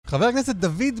חבר הכנסת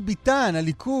דוד ביטן,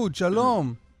 הליכוד,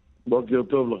 שלום. בוקר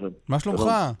טוב לכם. מה שלומך?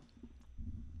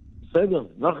 בסדר,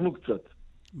 אנחנו קצת.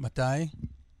 מתי?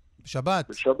 בשבת?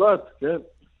 בשבת, כן.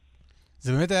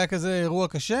 זה באמת היה כזה אירוע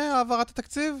קשה, העברת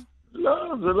התקציב? לא,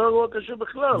 זה לא אירוע קשה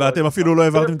בכלל. ואתם אפילו לא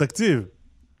העברתם תקציב.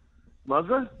 מה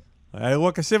זה? היה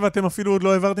אירוע קשה ואתם אפילו עוד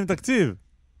לא העברתם תקציב.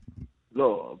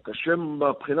 לא, קשה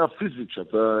מבחינה פיזית,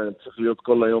 שאתה צריך להיות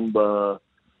כל היום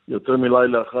יותר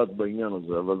מלילה אחת בעניין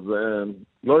הזה, אבל זה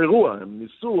לא אירוע, הם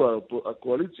ניסו,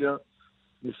 הקואליציה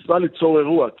ניסה ליצור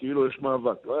אירוע, כאילו יש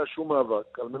מאבק, לא היה שום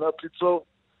מאבק, על מנת ליצור,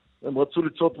 הם רצו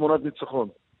ליצור תמונת ניצחון.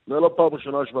 זה לא פעם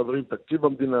ראשונה שמעבירים תקציב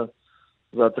במדינה,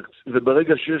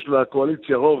 וברגע שיש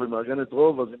לקואליציה רוב, היא מארגנת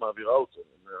רוב, אז היא מעבירה אותו,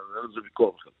 אין לזה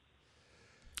ויכוח.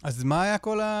 אז מה היה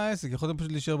כל העסק? יכולתם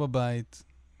פשוט להישאר בבית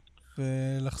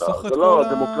ולחסוך את כל לא,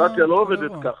 הדמוקרטיה לא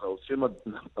עובדת ככה,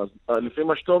 לפי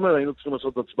מה שאתה אומר, היינו צריכים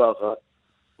לעשות הצבעה אחת,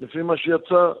 לפי מה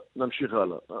שיצא, נמשיך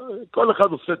הלאה. כל אחד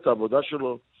עושה את העבודה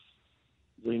שלו,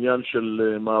 זה עניין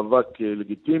של מאבק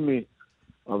לגיטימי,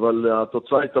 אבל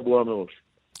התוצאה הייתה ברורה מראש.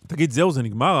 תגיד, זהו, זה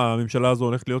נגמר? הממשלה הזו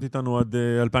הולכת להיות איתנו עד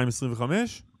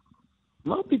 2025?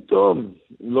 מה פתאום?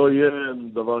 לא יהיה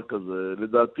דבר כזה.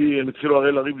 לדעתי, הם התחילו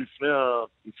הרי לריב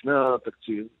לפני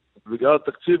התקציב, בגלל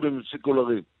התקציב הם הפסיקו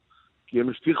לריב. כי הם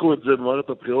הבטיחו את זה במערכת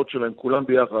הבחירות שלהם, כולם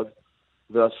ביחד,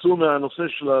 ועשו מהנושא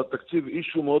של התקציב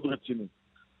אישו מאוד רציני.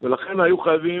 ולכן היו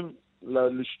חייבים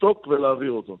לשתוק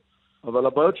ולהעביר אותו. אבל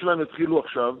הבעיות שלהם התחילו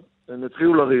עכשיו, הם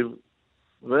התחילו לריב,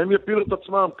 והם יפילו את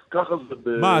עצמם, ככה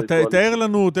זה... מה, תאר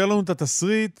לנו את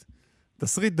התסריט,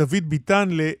 תסריט דוד ביטן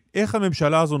לאיך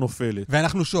הממשלה הזו נופלת.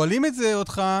 ואנחנו שואלים את זה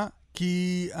אותך,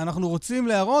 כי אנחנו רוצים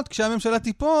להראות כשהממשלה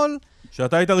תיפול...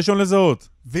 שאתה היית ראשון לזהות.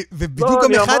 ובדיוק גם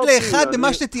אחד לאחד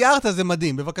במה שתיארת, זה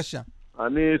מדהים, בבקשה.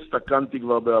 אני הסתכנתי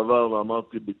כבר בעבר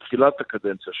ואמרתי בתחילת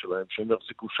הקדנציה שלהם, שהם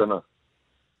יחזיקו שנה.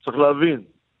 צריך להבין,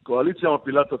 קואליציה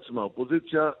מפילה את עצמה,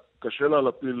 אופוזיציה קשה לה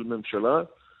להפיל ממשלה,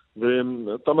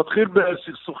 ואתה מתחיל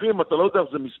בסכסוכים, אתה לא יודע איך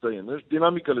זה מסתיים, יש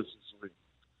דינמיקה לסכסוכים.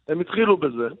 הם התחילו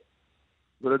בזה,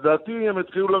 ולדעתי הם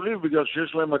התחילו לריב בגלל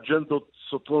שיש להם אג'נדות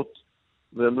סותרות,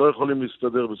 והם לא יכולים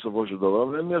להסתדר בסופו של דבר,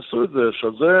 והם יעשו את זה,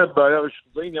 שזה בעיה,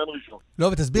 זה עניין ראשון. לא,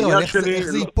 ותסביר, אבל איך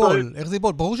זה ייפול? איך זה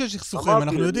ייפול? ברור שיש סכסוכים,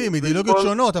 אנחנו יודעים, אידיאולוגיות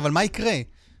שונות, אבל מה יקרה?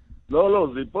 לא,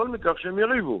 זה ייפול מכך שהם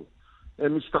יריבו.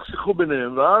 הם יסתכסכו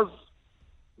ביניהם, ואז,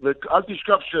 ואל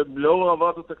תשכח שלאור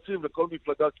העברת התקציב, לכל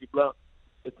מפלגה קיבלה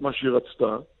את מה שהיא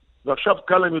רצתה, ועכשיו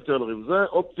קל להם יותר לריב. זה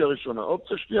אופציה ראשונה.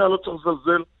 אופציה שנייה, לא צריך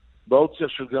לזלזל באופציה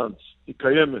של גנץ. היא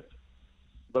קיימת.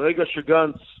 ברגע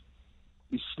שגנץ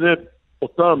יסנה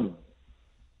אותם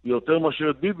יותר מאשר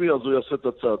את ביבי, אז הוא יעשה את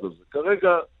הצעד הזה. כרגע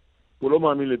הוא לא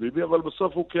מאמין לביבי, אבל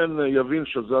בסוף הוא כן יבין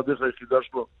שזה הדרך היחידה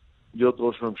שלו להיות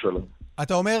ראש ממשלה.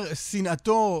 אתה אומר,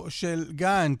 שנאתו של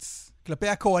גנץ כלפי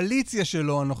הקואליציה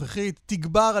שלו הנוכחית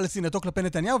תגבר על שנאתו כלפי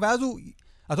נתניהו, ואז הוא...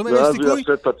 אתה אומר, יש סיכוי... ואז הוא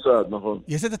יעשה את הצעד, נכון.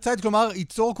 יעשה את הצעד, כלומר,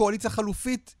 ייצור קואליציה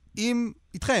חלופית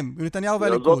איתכם, עם נתניהו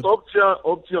והליכוד. זאת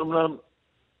אופציה אמנם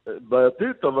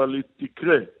בעייתית, אבל היא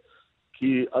תקרה.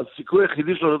 כי הסיכוי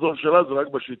היחידי שלו להיות ראש ממשלה זה רק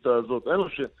בשיטה הזאת. אין לו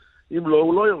אם לא,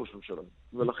 הוא לא יהיה ראש ממשלה.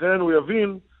 ולכן הוא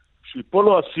יבין שיפול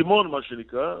לו הסימון, מה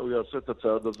שנקרא, הוא יעשה את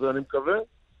הצעד הזה, אני מקווה.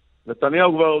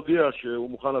 נתניהו כבר הודיע שהוא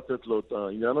מוכן לתת לו את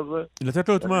העניין הזה. לתת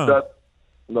לו את מה?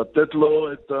 לתת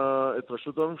לו את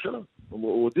רשות הממשלה.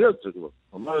 הוא הודיע את זה כבר.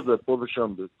 אמר את זה פה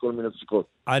ושם, בכל מיני סיכות.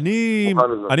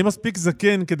 אני מספיק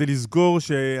זקן כדי לסגור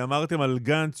שאמרתם על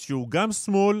גנץ שהוא גם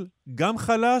שמאל, גם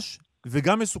חלש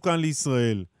וגם מסוכן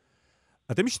לישראל.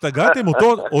 אתם השתגעתם?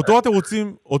 אותו אתם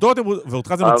רוצים,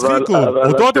 ואותך זה מצחיק,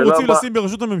 אותו אתם רוצים לשים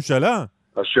ברשות הממשלה?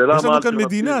 יש לנו כאן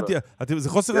מדינה, זה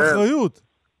חוסר אחריות.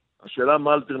 השאלה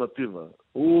מה האלטרנטיבה.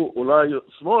 הוא אולי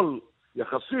שמאל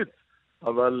יחסית,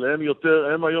 אבל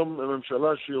הם היום ממשלה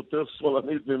שהיא יותר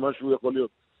שמאלנית ממה שהוא יכול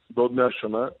להיות בעוד 100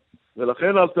 שנה,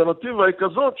 ולכן האלטרנטיבה היא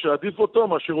כזאת שעדיף אותו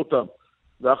מאשר אותם.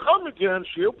 ואחר מכן,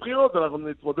 שיהיו בחירות, אנחנו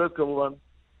נתמודד כמובן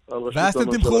על רשות הממשלה. ואז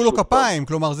אתם תמחאו לו כפיים,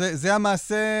 כלומר זה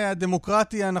המעשה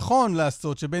הדמוקרטי הנכון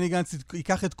לעשות, שבני גנץ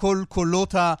ייקח את כל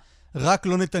קולות רק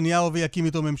לא נתניהו ויקים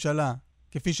איתו ממשלה.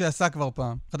 כפי שעשה כבר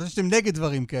פעם. חשבתי שאתם נגד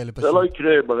דברים כאלה פשוט. זה לא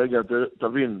יקרה ברגע,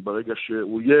 תבין, ברגע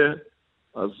שהוא יהיה,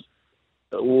 אז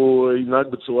הוא ינהג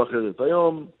בצורה אחרת.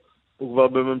 היום הוא כבר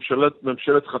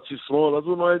בממשלת חצי שמאל, אז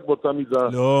הוא נוהג באותה מידה.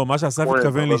 לא, מה שאסף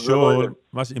התכוון לשאול,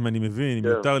 אם אני מבין, אם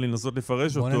יותר לי לנסות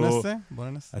לפרש אותו, בוא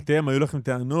ננסה. אתם, היו לכם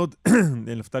טענות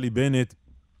לנפתלי בנט,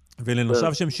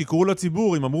 ולנשב שהם שיקרו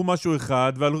לציבור, אם אמרו משהו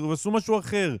אחד ועשו משהו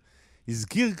אחר.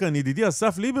 הזכיר כאן ידידי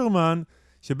אסף ליברמן,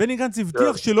 שבני גנץ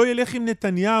הבטיח שלא ילך עם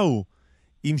נתניהו.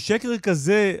 עם שקר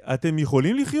כזה אתם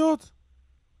יכולים לחיות?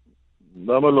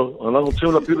 למה לא? אנחנו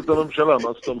רוצים להפיל את הממשלה,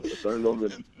 מה זאת אומרת? אני לא מבין.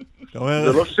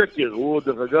 זה לא שקר, הוא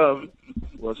דרך אגב,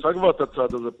 הוא עשה כבר את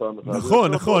הצעד הזה פעם אחת.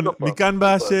 נכון, מכאן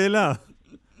באה השאלה.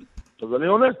 אז אני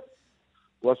עונה.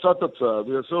 הוא עשה את הצעד,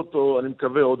 הוא יעשה אותו, אני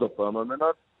מקווה עוד הפעם, על מנת...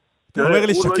 אתה אומר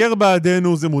לשקר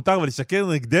בעדנו זה מותר, אבל לשקר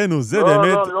נגדנו זה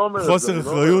באמת חוסר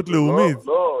אחריות לאומית.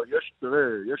 לא,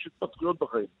 יש התפתחויות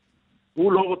בחיים.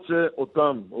 הוא לא רוצה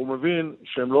אותם, הוא מבין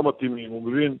שהם לא מתאימים,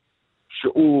 הוא מבין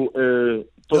שהוא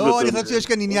לא, אני חושב שיש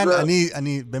כאן עניין,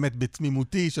 אני באמת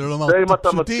בתמימותי, שלא לומר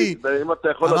פשוטי.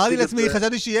 אמרתי לעצמי,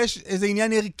 חשבתי שיש איזה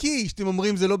עניין ערכי, שאתם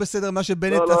אומרים זה לא בסדר מה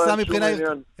שבנט עשה מבחינה ערכית.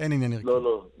 אין עניין ערכי.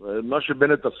 לא, מה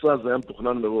שבנט עשה זה היה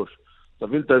מתוכנן מראש.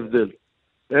 תבין את ההבדל.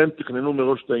 הם תכננו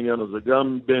מראש את העניין הזה,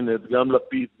 גם בנט, גם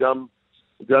לפיד,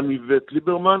 גם איווט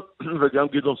ליברמן וגם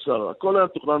גדעון סער. הכל היה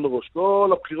מתוכנן מראש. כל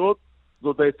הבחירות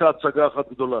זאת הייתה הצגה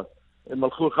אחת גדולה. הם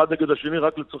הלכו אחד נגד השני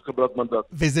רק לצורך קבלת מנדט.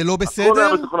 וזה לא בסדר? הכל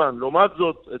היה מתוכנן. לעומת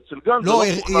זאת, אצל גנץ... לא,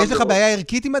 יש לך בעיה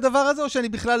ערכית עם הדבר הזה, או שאני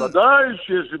בכלל... ודאי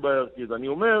שיש לי בעיה ערכית. אני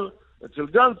אומר, אצל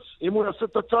גנץ, אם הוא יעשה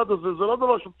את הצעד הזה, זה לא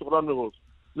דבר שמתוכנן מראש.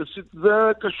 זה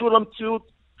קשור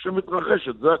למציאות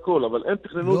שמתרחשת, זה הכל, אבל אין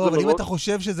תכננו את זה מראש. לא, אבל אם אתה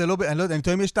חושב שזה לא... אני לא יודע, אני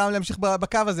טועה אם יש טעם להמשיך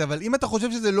בקו הזה, אבל אם אתה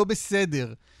חושב שזה לא בסדר,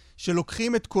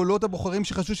 שלוקחים את קולות הבוחרים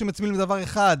שחשבו שמצביעים לדבר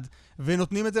אחד,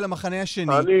 ונותנים את זה למחנה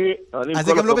השני, אז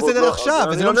זה גם לא בסדר עכשיו,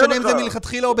 וזה לא משנה אם זה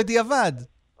מלכתחילה או בדיעבד.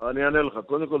 אני אענה לך,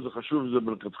 קודם כל זה חשוב שזה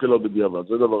מלכתחילה או בדיעבד,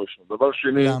 זה דבר ראשון. דבר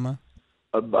שני,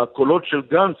 הקולות של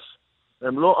גנץ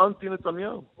הם לא אנטי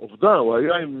נתניהו. עובדה,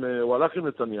 הוא הלך עם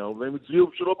נתניהו, והם הצביעו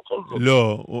שלו בכל זאת.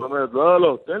 לא. זאת אומרת,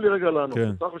 לא, תן לי רגע לענות.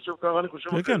 אתה חושב ככה, אני חושב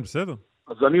אחרת. כן, בסדר.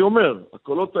 אז אני אומר,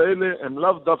 הקולות האלה הם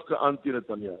לאו דווקא אנטי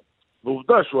נתניהו.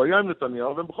 ועובדה שהוא היה עם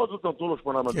נתניהו, והם בכל זאת נתנו לו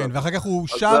 8 מנדטים. כן, ואחר כך הוא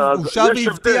שב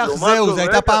והבטיח, זהו, זה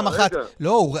הייתה פעם אחת.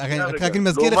 לא, רק אני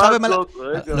מזכיר לך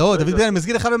לא, דוד ביטן, אני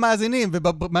מזכיר לך במאזינים,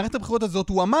 ובמערכת הבחירות הזאת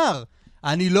הוא אמר,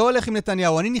 אני לא הולך עם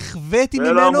נתניהו, אני נכוויתי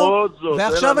ממנו,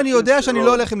 ועכשיו אני יודע שאני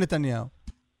לא הולך עם נתניהו.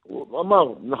 הוא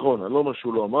אמר, נכון, אני לא אומר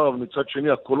שהוא לא אמר, אבל מצד שני,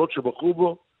 הקולות שבחרו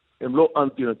בו, הם לא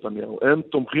אנטי נתניהו, הם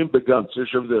תומכים בגנץ,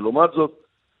 יש הבדל. לעומת זאת,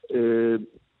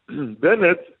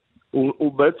 בנט,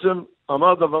 הוא בעצם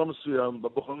אמר דבר מסוים,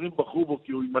 הבוחרים בחרו בו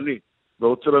כי הוא ימני,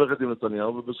 ורוצה ללכת עם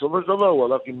נתניהו, ובסופו של דבר הוא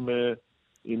הלך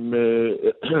עם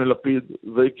לפיד,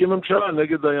 והקים ממשלה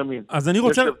נגד הימין. אז אני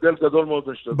רוצה... יש הבדל גדול מאוד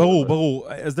בין שתי דברים. ברור.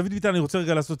 אז דוד ביטן, אני רוצה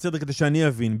רגע לעשות סדר כדי שאני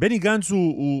אבין. בני גנץ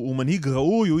הוא מנהיג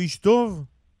ראוי, הוא איש טוב?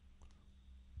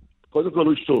 קודם כל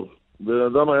הוא איש טוב. בן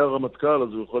אדם היה רמטכ"ל,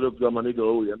 אז הוא יכול להיות גם מנהיג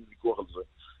ראוי, אין ויכוח על זה.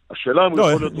 השאלה אם הוא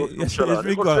יכול להיות ראש ממשלה.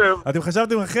 אני חושב... אתם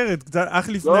חשבתם אחרת, אך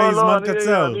לפני זמן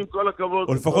קצר. אני עם כל הכבוד.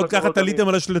 או לפחות ככה תליתם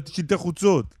על השלטי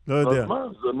חוצות, לא יודע.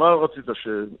 אז מה רצית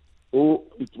שהוא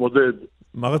יתמודד?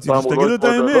 מה רצית? שתגידו את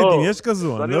האמת, אם יש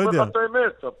כזו, אני לא יודע. אני אומר לך את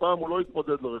האמת, הפעם הוא לא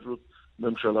יתמודד לראשות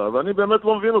ממשלה, ואני באמת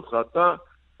לא מבין אותך.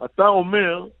 אתה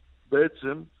אומר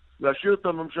בעצם להשאיר את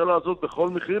הממשלה הזאת בכל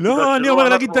מחיר. לא, אני אומר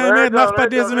להגיד את האמת, מה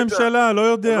אכפת לי איזה ממשלה, לא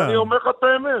יודע. אני אומר לך את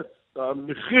האמת.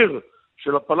 המחיר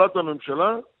של הפלת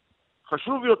הממשלה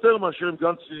חשוב יותר מאשר אם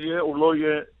גנץ יהיה או לא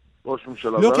יהיה ראש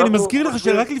ממשלה. לא, כי אני מזכיר לך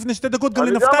שרק לפני 2 דקות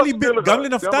גם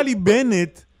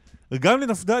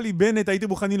לנפתלי בנט הייתם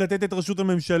מוכנים לתת את ראשות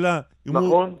הממשלה.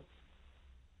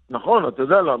 נכון, אתה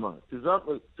יודע למה.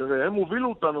 תראה, הם הובילו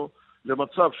אותנו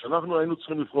למצב שאנחנו היינו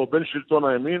צריכים לבחור בין שלטון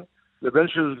הימין לבין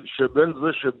זה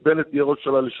שבנט יהיה ראש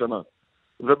ממשלה לשנה.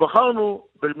 ובחרנו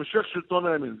במשך שלטון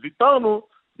הימין. ויתרנו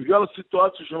בגלל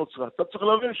הסיטואציה שנוצרה. אתה צריך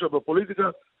להבין שבפוליטיקה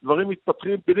דברים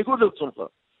מתפתחים בניגוד לרצונך.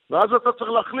 ואז אתה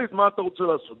צריך להחליט מה אתה רוצה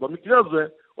לעשות. במקרה הזה,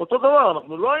 אותו דבר,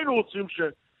 אנחנו לא היינו רוצים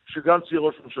שגנץ יהיה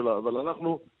ראש ממשלה, אבל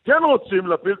אנחנו כן רוצים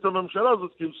להפיל את הממשלה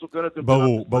הזאת, כי היא מסוכנת.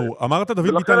 ברור. אמרת דוד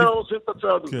ביטן... ולכן אנחנו עושים את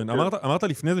הצעד הזה. כן, אמרת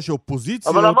לפני זה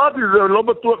שאופוזיציות... אבל אמרתי, זה לא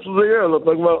בטוח שזה יהיה, אז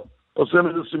אתה כבר עושה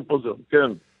מזה סימפוזיון,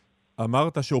 כן.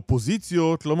 אמרת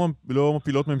שאופוזיציות לא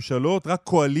מפילות ממשלות, רק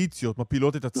קואליציות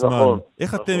מפילות את עצמן. נכון.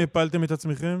 איך אתם הפלתם את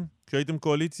עצמכם כשהייתם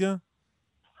קואליציה?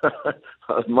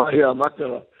 אז מה היה, מה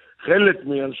קרה? חלק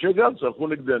מאנשי גנץ הלכו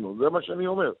נגדנו, זה מה שאני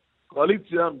אומר.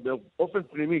 קואליציה, באופן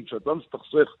פנימי, כשאתה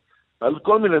מסתכסך על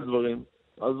כל מיני דברים,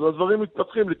 אז הדברים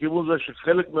מתפתחים לכיוון זה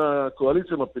שחלק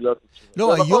מהקואליציה מפילה את עצמם.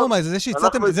 לא, היום,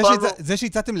 זה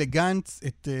שהצעתם לגנץ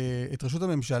את רשות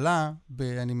הממשלה,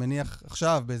 אני מניח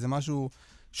עכשיו, באיזה משהו,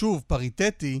 שוב,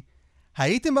 פריטטי,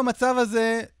 הייתם במצב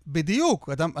הזה בדיוק.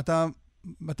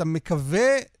 אתה מקווה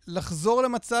לחזור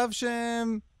למצב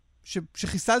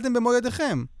שחיסלתם במו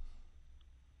ידיכם.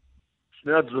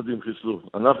 שני הצדדים חיסלו.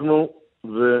 אנחנו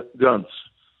וגנץ.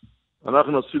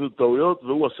 אנחנו עשינו טעויות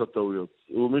והוא עשה טעויות.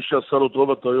 ומי שעשה לו את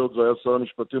רוב הטעויות זה היה שר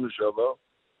המשפטים לשעבר,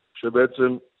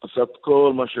 שבעצם עשה את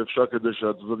כל מה שאפשר כדי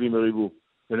שהצדדים יריבו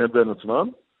בין עצמם,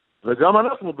 וגם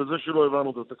אנחנו בזה שלא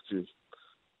הבנו את התקציב.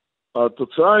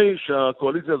 התוצאה היא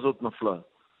שהקואליציה הזאת נפלה.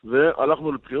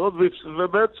 והלכנו לבחירות,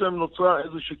 ובעצם נוצרה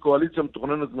איזושהי קואליציה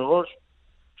מתוכננת מראש,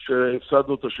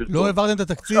 שהפסדנו את השלטון. לא העברתם את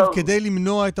התקציב כדי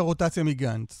למנוע את הרוטציה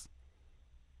מגנץ.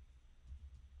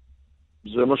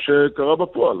 זה מה שקרה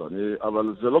בפועל,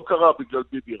 אבל זה לא קרה בגלל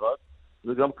ביבי רק,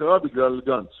 זה גם קרה בגלל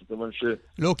גנץ.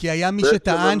 לא, כי היה מי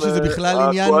שטען שזה בכלל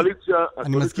עניין...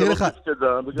 אני מזכיר לך,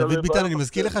 דוד ביטן, אני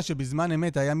מזכיר לך שבזמן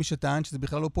אמת היה מי שטען שזה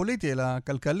בכלל לא פוליטי, אלא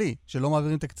כלכלי, שלא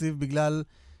מעבירים תקציב בגלל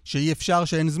שאי אפשר,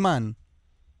 שאין זמן.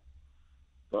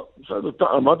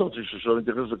 מה אתה רוצה ששאל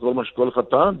נתייחס לכל מה שכל אחד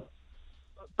טען?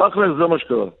 תכל'ס זה מה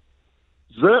שקרה.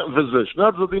 זה וזה. שני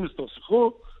הצדדים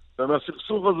הסתכסכו,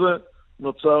 ומהסכסוך הזה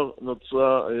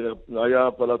היה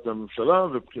הפלת הממשלה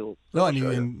ובחירות. לא,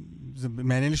 זה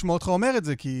מעניין לשמוע אותך אומר את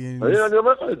זה, כי... אני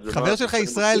אומר לך את זה. חבר שלך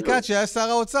ישראל כץ, שהיה שר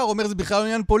האוצר, אומר זה בכלל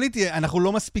עניין פוליטי, אנחנו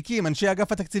לא מספיקים, אנשי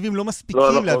אגף התקציבים לא מספיקים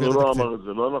להעביר את התקציב. לא, הוא לא אמר את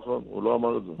זה, לא נכון, הוא לא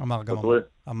אמר את זה. אמר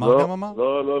גם אמר?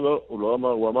 לא, הוא לא אמר,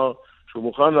 הוא אמר שהוא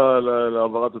מוכן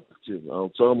להעברת התקציב.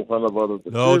 האוצר מוכן להעברת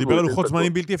התקציב. לא, הוא דיבר על לוחות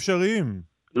זמנים בלתי אפשריים.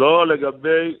 לא,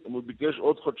 לגבי, הוא ביקש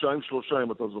עוד חודשיים-שלושה,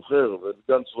 אם אתה זוכר,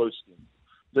 וגנץ לא הסכים.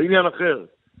 זה עניין אחר,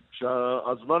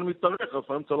 שהזמן מתארך,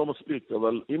 לפעמים אתה לא מספיק,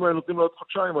 אבל אם היו נותנים לו עוד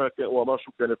חודשיים, הוא אמר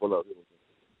שהוא כן יכול להעביר אותו.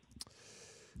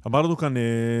 אמר לנו כאן,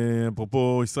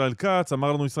 אפרופו ישראל כץ,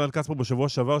 אמר לנו ישראל כץ פה בשבוע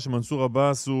שעבר שמנסור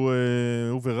עבאס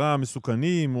הוא ורע"מ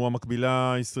מסוכנים, הוא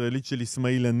המקבילה הישראלית של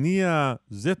אסמאעיל הנייה,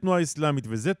 זה תנועה אסלאמית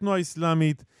וזה תנועה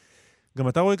אסלאמית. גם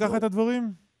אתה רואה ככה את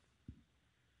הדברים?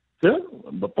 כן,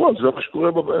 בפועל זה מה שקורה,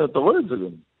 אתה רואה את זה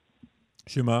גם.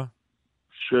 שמה?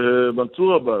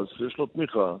 שמנסור עבאס יש לו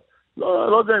תמיכה,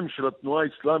 לא יודע אם של התנועה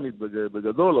האסלאמית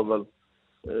בגדול, אבל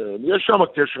יש שם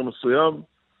קשר מסוים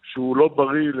שהוא לא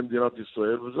בריא למדינת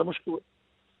ישראל, וזה מה שקורה.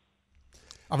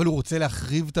 אבל הוא רוצה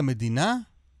להחריב את המדינה?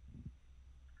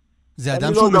 זה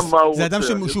אדם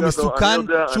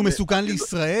שהוא מסוכן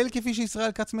לישראל, כפי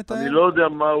שישראל כץ מתאר? אני לא יודע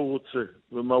מה הוא רוצה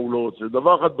ומה הוא לא רוצה.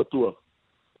 דבר אחד בטוח.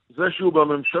 זה שהוא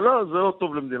בממשלה, זה לא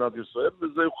טוב למדינת ישראל,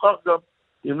 וזה יוכח גם,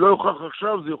 אם לא יוכח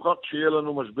עכשיו, זה יוכח כשיהיה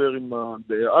לנו משבר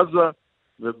בעזה,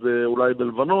 ואולי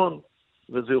בלבנון,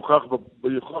 וזה יוכח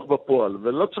בפועל.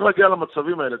 ולא צריך להגיע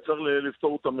למצבים האלה, צריך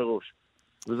לפתור אותם מראש.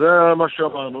 וזה מה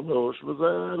שאמרנו מראש,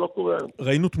 וזה לא קורה היום.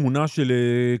 ראינו תמונה של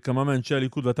כמה מאנשי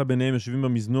הליכוד, ואתה ביניהם יושבים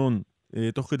במזנון,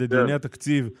 תוך כדי דיוני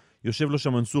התקציב, יושב לו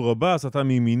שם מנסור עבאס, אתה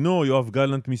מימינו, יואב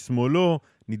גלנט משמאלו,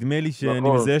 נדמה לי שאני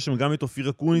מזהה שם גם את אופיר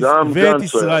אקוניס ואת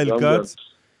ישראל כץ.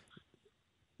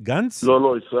 גנץ?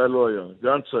 לא, ישראל לא היה.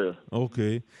 גנץ היה.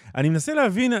 אוקיי. אני מנסה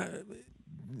להבין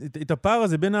את הפער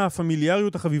הזה בין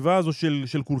הפמיליאריות החביבה הזו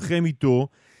של כולכם איתו,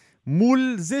 מול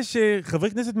זה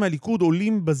שחברי כנסת מהליכוד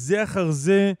עולים בזה אחר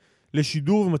זה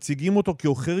לשידור ומציגים אותו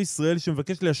כאוחר ישראל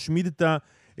שמבקש להשמיד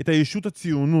את הישות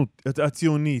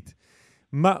הציונית.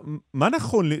 מה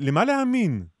נכון? למה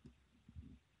להאמין?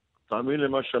 תאמין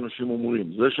למה שאנשים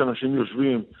אומרים. זה שאנשים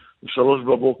יושבים ב3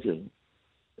 בבוקר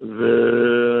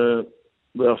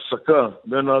ובהפסקה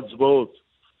בין ההצבעות,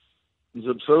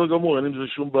 זה בסדר גמור, אין עם זה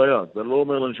שום בעיה. אני לא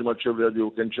אומר לאנשים עד שב לידי,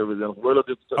 הוא כן שב לידי, אנחנו לא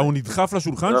ילדים. הוא נדחף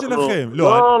לשולחן שלכם?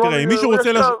 לא, תראה, אם מישהו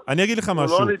רוצה... אני אגיד לך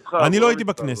משהו. אני לא הייתי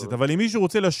בכנסת, אבל אם מישהו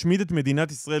רוצה להשמיד את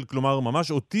מדינת ישראל, כלומר,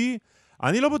 ממש אותי,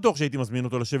 אני לא בטוח שהייתי מזמין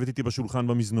אותו לשבת איתי בשולחן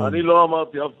במזנון. אני לא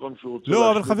אמרתי אף פעם שהוא רוצה...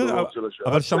 לא,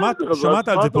 אבל שמעת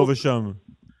על זה פה ושם.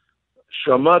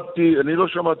 שמעתי, אני לא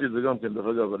שמעתי את זה גם כן, דרך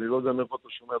אגב, אני לא יודע מאיפה אתה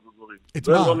שומע את הדברים.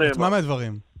 את מה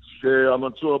מהדברים?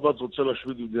 שהמנסור עבאס רוצה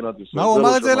להשמיד את מדינת ישראל. מה הוא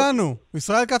אמר את זה לנו?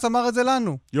 ישראל כץ אמר את זה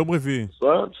לנו. יום רביעי.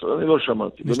 אני לא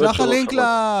שמעתי. נשלח הלינק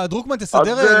דרוקמן,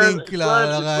 תסדר לינק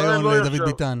לרעיון לדוד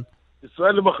ביטן.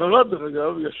 ישראל למחרת, דרך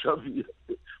אגב,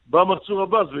 בא מנסור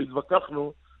עבאס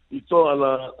והתווכחנו איתו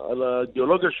על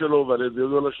האידיאולוגיה שלו ועל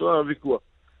האידיאולוגיה שלו, היה ויכוח.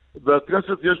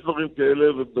 בכנסת יש דברים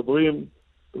כאלה ומדברים,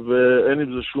 ואין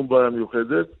עם זה שום בעיה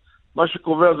מיוחדת. מה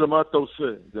שקובע זה מה אתה עושה,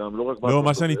 גם לא רק מה... לא,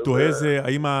 מה שאני תוהה זה,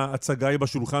 האם ההצגה היא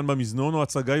בשולחן במזנון או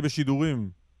ההצגה היא בשידורים?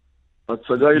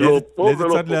 ההצגה היא לא פה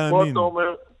ולא פה.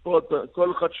 פה אתה אומר,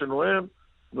 כל אחד שנואם,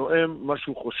 נואם מה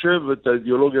שהוא חושב ואת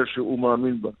האידיאולוגיה שהוא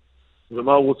מאמין בה,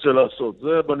 ומה הוא רוצה לעשות.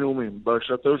 זה בנאומים.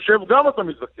 כשאתה יושב, גם אתה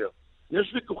מתווכח.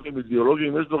 יש ויכוחים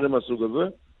אידיאולוגיים, יש דברים מהסוג הזה.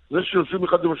 זה שיושבים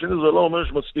אחד עם השני, זה לא אומר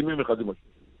שמסכימים אחד עם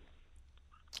השני.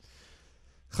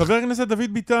 חבר הכנסת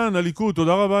דוד ביטן, הליכוד,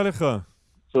 תודה רבה לך.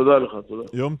 תודה לך, תודה.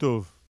 יום טוב.